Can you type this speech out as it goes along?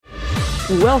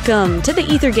Welcome to the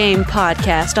Ether Game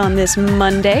podcast on this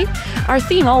Monday. Our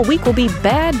theme all week will be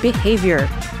bad behavior.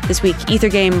 This week, Ether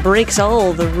Game breaks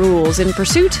all the rules in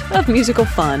pursuit of musical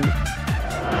fun.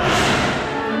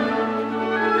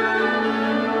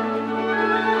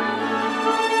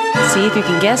 See if you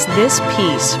can guess this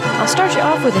piece. I'll start you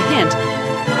off with a hint.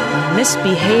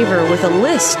 Misbehavior with a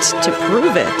list to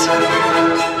prove it.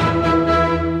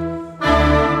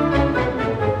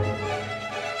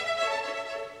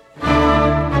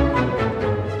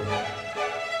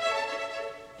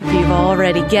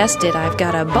 Already guessed it, I've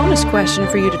got a bonus question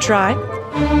for you to try.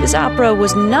 This opera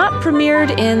was not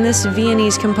premiered in this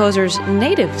Viennese composer's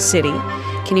native city.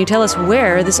 Can you tell us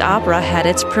where this opera had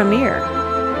its premiere?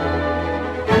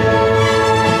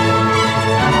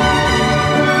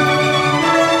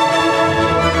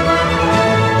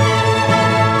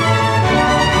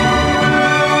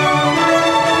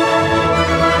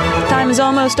 Time is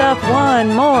almost up.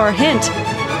 One more hint.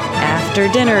 After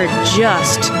dinner,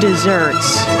 just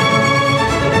desserts.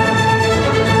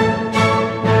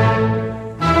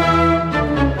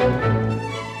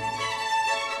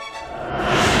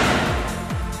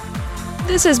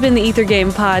 This has been the Ether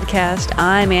Game podcast.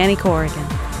 I'm Annie Corrigan.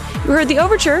 You heard the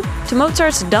overture to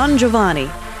Mozart's Don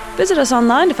Giovanni. Visit us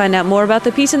online to find out more about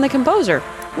the piece and the composer.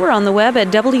 We're on the web at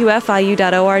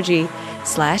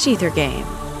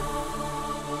wfiu.org/ethergame.